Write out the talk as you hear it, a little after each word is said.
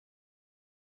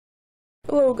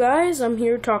Hello guys, I'm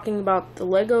here talking about the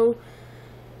new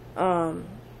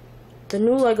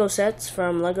Lego sets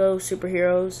from Lego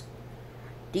Superheroes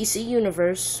DC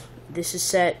Universe. This is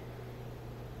set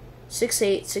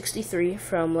 6863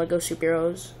 from Lego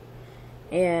Superheroes,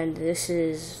 and this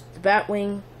is the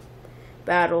Batwing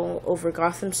battle over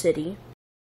Gotham City.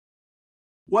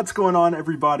 What's going on,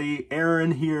 everybody?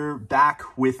 Aaron here,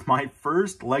 back with my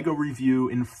first Lego review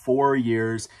in 4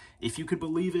 years. If you could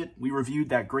believe it, we reviewed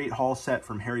that Great Hall set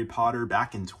from Harry Potter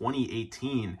back in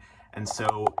 2018. And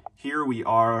so here we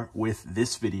are with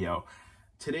this video.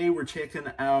 Today we're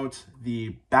checking out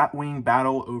the Batwing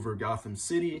battle over Gotham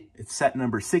City. It's set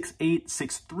number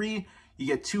 6863. You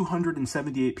get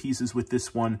 278 pieces with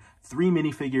this one, 3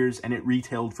 minifigures, and it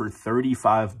retailed for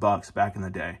 $35 back in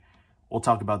the day. We'll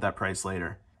talk about that price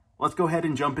later. Let's go ahead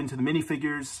and jump into the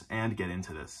minifigures and get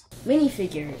into this.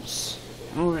 Minifigures.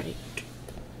 Alright.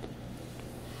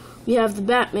 We have the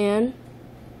Batman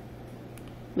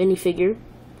minifigure,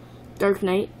 Dark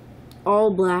Knight,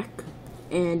 all black,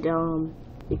 and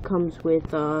it comes with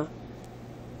 2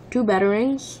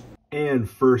 Batarangs. And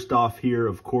first off here,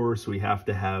 of course, we have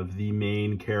to have the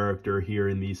main character here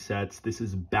in these sets. This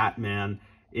is Batman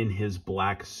in his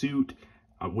black suit,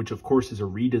 which of course is a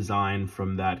redesign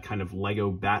from that kind of Lego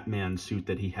Batman suit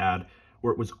that he had,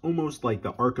 where it was almost like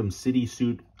the Arkham City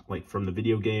suit, like from the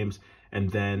video games. And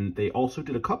then they also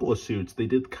did a couple of suits. They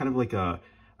did kind of like a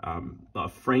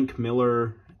Frank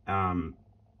Miller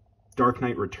Dark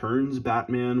Knight Returns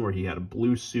Batman, where he had a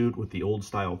blue suit with the old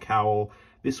style cowl.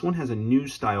 This one has a new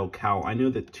style cowl. I know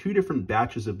that 2 different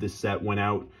batches of this set went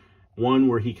out. One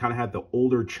where he kind of had the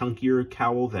older, chunkier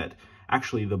cowl that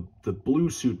actually the blue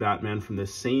suit Batman from the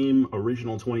same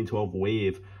original 2012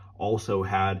 wave also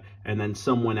had, and then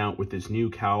some went out with this new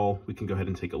cowl. We can go ahead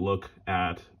and take a look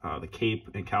at the cape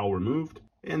and cowl removed,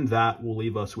 and that will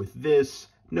leave us with this.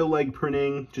 No leg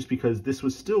printing, just because this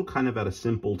was still kind of at a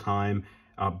simple time,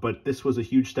 but this was a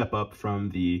huge step up from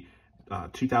the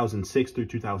 2006 through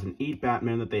 2008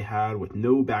 Batman that they had, with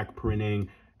no back printing,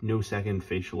 no second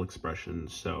facial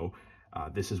expressions. So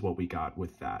this is what we got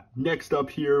with that. Next up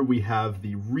here, we have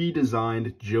the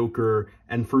redesigned Joker.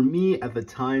 And for me, at the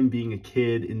time, being a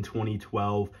kid in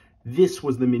 2012, this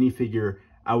was the minifigure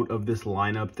out of this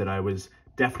lineup that I was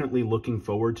definitely looking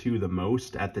forward to the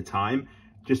most at the time,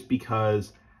 just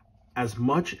because as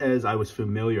much as I was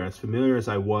familiar as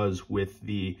I was with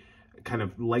the kind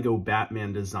of Lego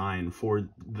Batman design for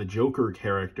the Joker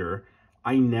character,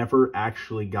 I never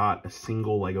actually got a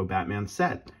single Lego Batman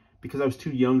set, because I was too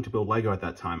young to build Lego at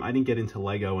that time. I didn't get into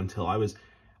Lego until I was,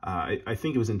 I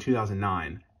think it was in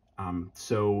 2009.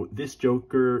 So this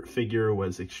Joker figure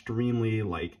was extremely,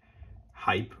 like,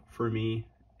 hype for me.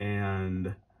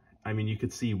 And, I mean, you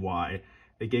could see why.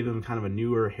 They gave him kind of a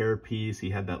newer hairpiece. He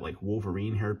had that, like,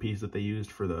 Wolverine hairpiece that they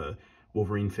used for the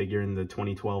Wolverine figure in the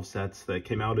 2012 sets that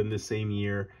came out in this same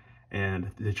year.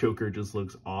 And the Joker just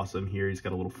looks awesome here. He's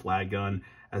got a little flag gun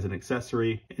as an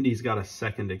accessory, and he's got a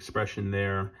second expression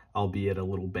there, albeit a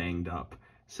little banged up.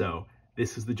 So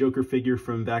this is the Joker figure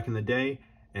from back in the day,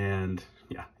 and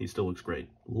yeah, he still looks great.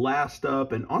 Last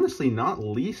up, and honestly not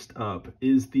least up,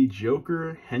 is the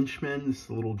Joker henchman, this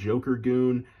little Joker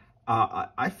goon.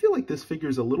 I feel like this figure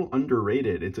is a little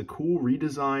underrated. It's a cool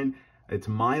redesign. It's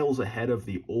miles ahead of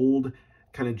the old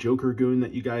kind of Joker goon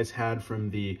that you guys had from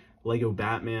the Lego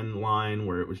Batman line,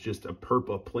 where it was just a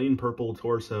plain purple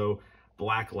torso,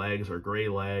 black legs or gray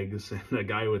legs, and a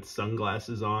guy with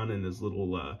sunglasses on and this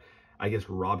little, I guess,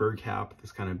 robber cap,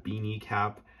 this kind of beanie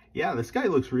cap. Yeah, this guy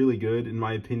looks really good, in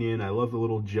my opinion. I love the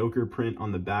little Joker print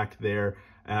on the back there,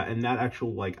 and that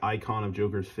actual, like, icon of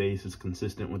Joker's face is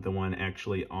consistent with the one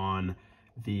actually on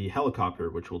the helicopter,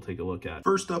 which we'll take a look at.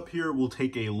 First up here, we'll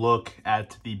take a look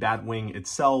at the Batwing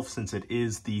itself, since it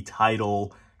is the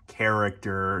title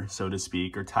character, so to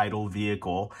speak, or title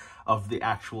vehicle of the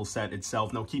actual set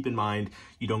itself. Now keep in mind,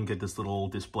 you don't get this little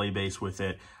display base with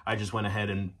it. I just went ahead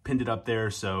and pinned it up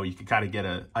there so you could kind of get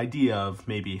an idea of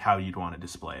maybe how you'd want to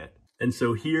display it. And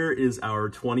so here is our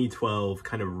 2012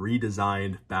 kind of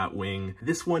redesigned Batwing.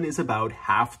 This one is about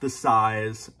half the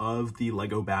size of the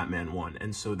Lego Batman one,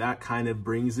 and so that kind of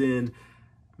brings in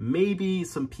maybe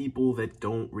some people that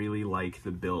don't really like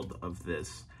the build of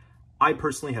this. I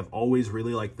personally have always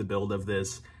really liked the build of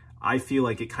this. I feel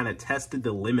like it kind of tested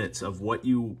the limits of what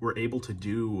you were able to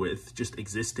do with just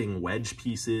existing wedge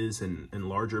pieces and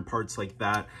larger parts like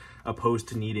that. opposed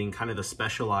to needing kind of the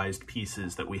specialized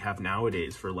pieces that we have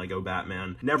nowadays for Lego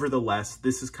Batman. Nevertheless,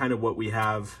 this is kind of what we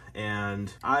have,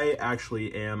 and I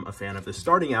actually am a fan of this.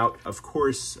 Starting out, of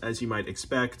course, as you might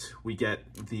expect, we get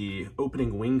the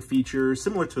opening wing feature,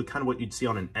 similar to kind of what you'd see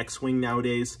on an X-Wing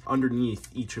nowadays. Underneath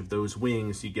each of those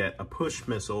wings, you get a push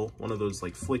missile, one of those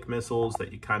like flick missiles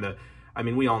that you kind of, I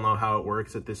mean, we all know how it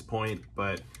works at this point,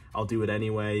 but I'll do it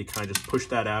anyway. You kind of just push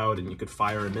that out and you could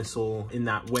fire a missile in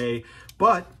that way.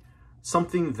 But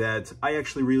something that I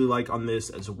actually really like on this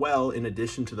as well, in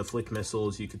addition to the flick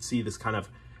missiles, you could see this kind of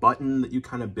button that you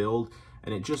kind of build,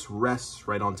 and it just rests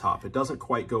right on top. It doesn't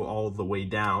quite go all the way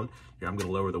down. Here, I'm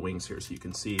gonna lower the wings here so you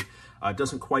can see. It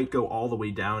doesn't quite go all the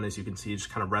way down. As you can see, it just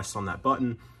kind of rests on that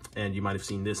button, and you might have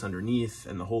seen this underneath,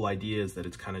 and the whole idea is that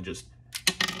it's kind of just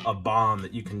a bomb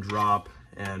that you can drop,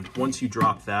 and once you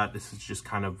drop that, this is just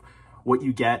kind of what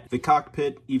you get. The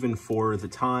cockpit, even for the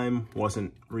time,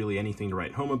 wasn't really anything to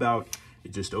write home about.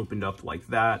 It just opened up like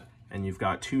that, and you've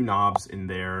got two knobs in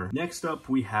there. Next up,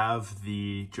 we have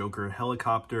the Joker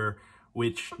helicopter,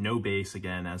 which no base,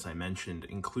 again, as I mentioned,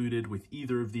 included with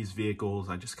either of these vehicles.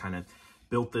 I just kind of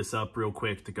built this up real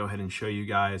quick to go ahead and show you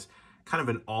guys kind of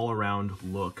an all-around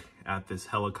look at this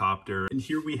helicopter. And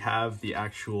here we have the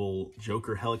actual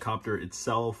Joker helicopter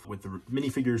itself with the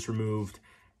minifigures removed.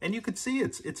 And you could see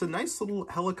it's a nice little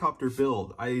helicopter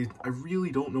build. I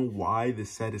really don't know why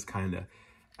this set is kind of,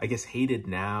 I guess, hated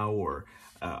now, or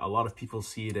a lot of people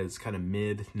see it as kind of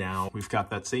mid now. We've got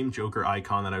that same Joker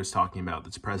icon that I was talking about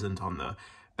that's present on the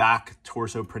back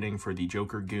torso printing for the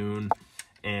Joker Goon,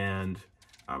 and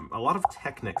a lot of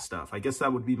Technic stuff. I guess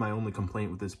that would be my only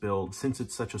complaint with this build. Since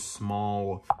it's such a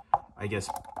small, I guess,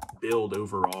 build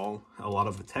overall, a lot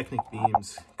of the Technic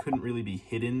beams couldn't really be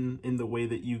hidden in the way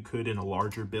that you could in a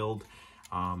larger build.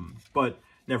 But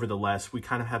nevertheless, we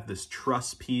kind of have this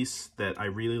truss piece that I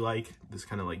really like, this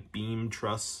kind of like beam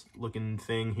truss looking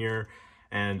thing here.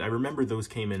 And I remember those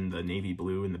came in the navy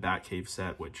blue in the Batcave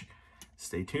set, which,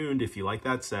 stay tuned if you like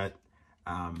that set.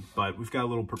 But we've got a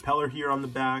little propeller here on the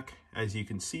back, as you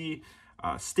can see.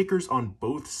 Stickers on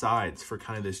both sides for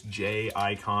kind of this J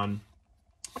icon.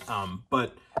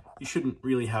 But you shouldn't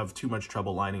really have too much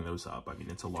trouble lining those up. I mean,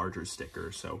 it's a larger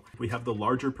sticker. So we have the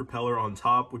larger propeller on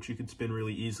top, which you could spin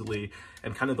really easily.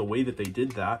 And kind of the way that they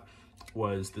did that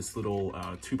was this little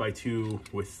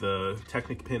 2x2 with the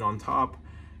Technic pin on top.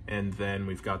 And then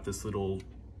we've got this little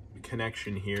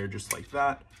connection here, just like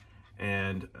that.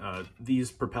 And these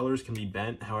propellers can be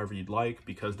bent however you'd like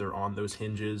because they're on those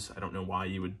hinges. I don't know why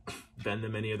you would bend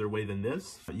them any other way than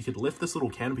this. You could lift this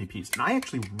little canopy piece. And I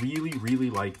actually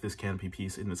really like this canopy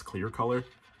piece in this clear color.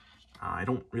 I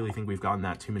don't really think we've gotten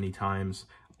that too many times.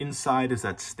 Inside is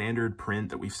that standard print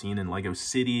that we've seen in Lego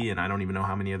City, and I don't even know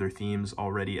how many other themes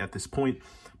already at this point.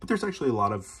 But there's actually a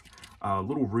lot of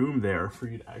little room there for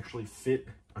you to actually fit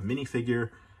a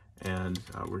minifigure. And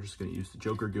we're just going to use the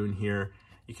Joker Goon here.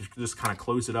 You can just kind of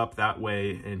close it up that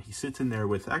way, and he sits in there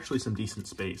with actually some decent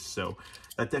space. So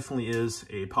that definitely is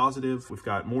a positive. We've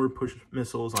got more push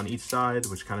missiles on each side,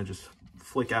 which kind of just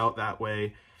flick out that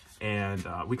way. And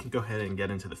we can go ahead and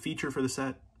get into the feature for the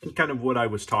set. And kind of what I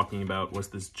was talking about was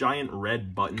this giant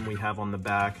red button we have on the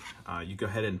back. You go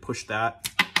ahead and push that,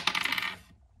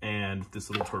 and this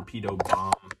little torpedo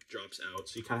bomb drops out.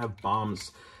 So you kind of have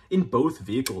bombs in both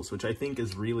vehicles, which I think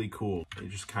is really cool. You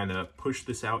just kind of push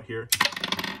this out here,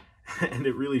 and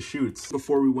it really shoots.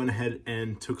 Before we went ahead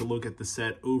and took a look at the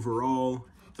set overall,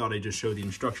 thought I'd just show the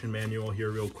instruction manual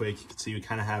here real quick. You can see we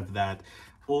kind of have that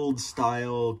old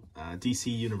style DC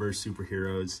Universe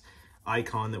superheroes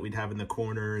icon that we'd have in the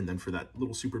corner, and then for that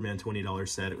little Superman $20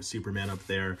 set, it was Superman up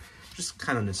there. Just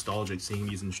kind of nostalgic seeing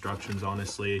these instructions,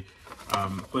 honestly.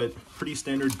 But pretty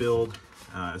standard build.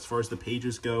 As far as the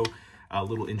pages go, a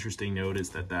little interesting note is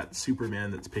that that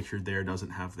Superman that's pictured there doesn't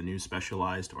have the new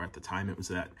specialized, or at the time it was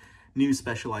that new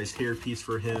specialized hairpiece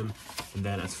for him. And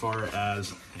then as far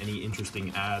as any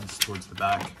interesting ads towards the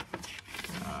back,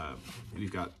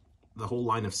 we've got the whole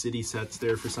line of city sets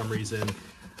there for some reason.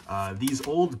 These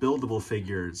old buildable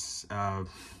figures,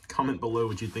 comment below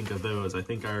what you think of those. I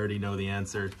think I already know the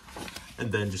answer.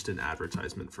 And then just an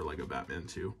advertisement for Lego Batman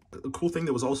 2. A cool thing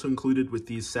that was also included with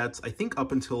these sets, I think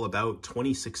up until about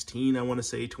 2016, I want to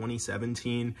say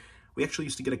 2017, we actually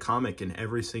used to get a comic in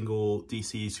every single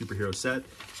DC superhero set.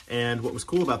 And what was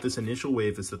cool about this initial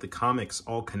wave is that the comics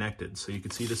all connected. So you can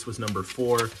see this was number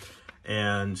 4,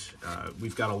 and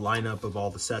we've got a lineup of all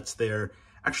the sets there.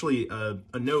 Actually, a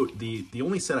note, the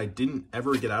only set I didn't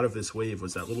ever get out of this wave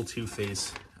was that little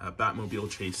Two-Face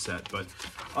Batmobile chase set. But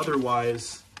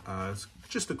otherwise, it's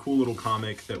just a cool little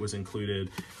comic that was included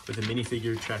with a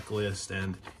minifigure checklist,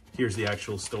 and here's the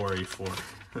actual story for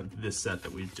this set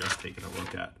that we've just taken a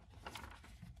look at.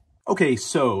 Okay,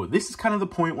 so this is kind of the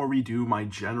point where we do my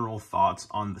general thoughts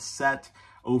on the set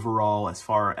overall as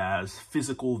far as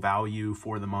physical value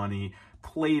for the money,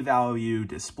 play value,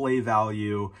 display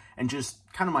value, and just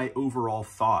kind of my overall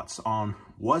thoughts on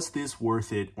was this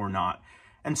worth it or not.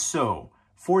 And so,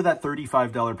 for that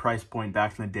 $35 price point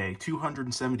back in the day,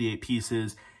 278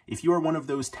 pieces, if you are one of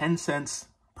those 10 cents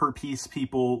per piece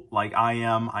people like I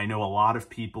am, I know a lot of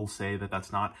people say that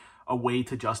that's not a way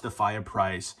to justify a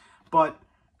price, but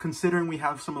considering we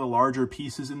have some of the larger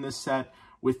pieces in this set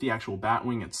with the actual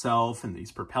Batwing itself and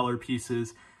these propeller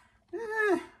pieces,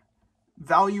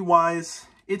 value-wise,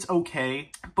 it's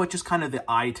okay, but just kind of the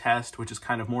eye test, which is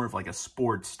kind of more of like a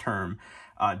sports term.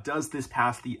 Does this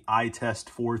pass the eye test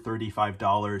for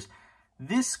 $35?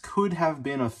 This could have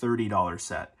been a $30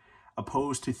 set,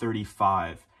 opposed to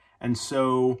 $35. And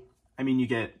so, I mean, you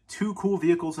get two cool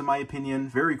vehicles, in my opinion,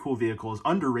 very cool vehicles,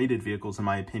 underrated vehicles, in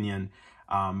my opinion,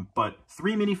 but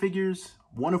 3 minifigures,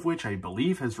 one of which I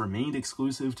believe has remained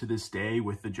exclusive to this day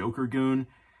with the Joker Goon.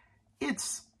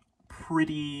 It's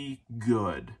pretty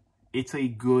good. It's a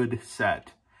good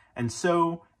set. And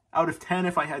so, out of 10,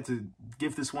 if I had to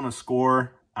give this one a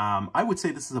score, I would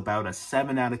say this is about a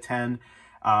 7 out of 10.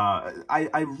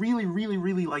 I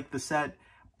really like the set,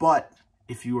 but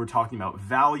if you were talking about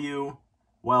value,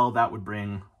 well, that would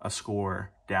bring a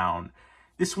score down.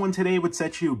 This one today would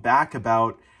set you back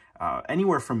about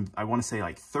anywhere from, I want to say,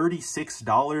 like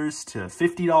 $36 to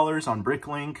 $50 on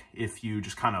Bricklink if you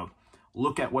just kind of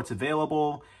look at what's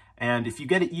available. And if you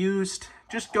get it used,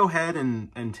 just go ahead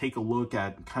and take a look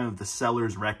at kind of the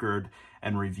seller's record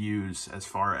and reviews as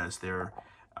far as their,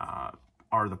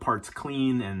 are the parts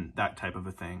clean and that type of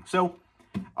a thing. So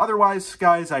otherwise,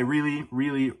 guys, I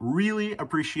really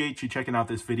appreciate you checking out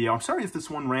this video. I'm sorry if this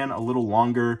one ran a little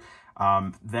longer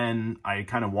than I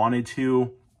kind of wanted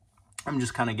to. I'm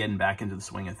just kind of getting back into the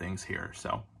swing of things here.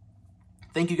 So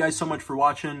thank you guys so much for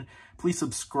watching. Please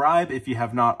subscribe if you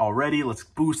have not already. Let's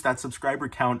boost that subscriber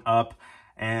count up.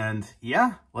 And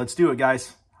yeah, let's do it,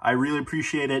 guys. I really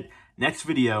appreciate it. Next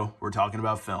video, we're talking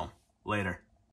about film. Later.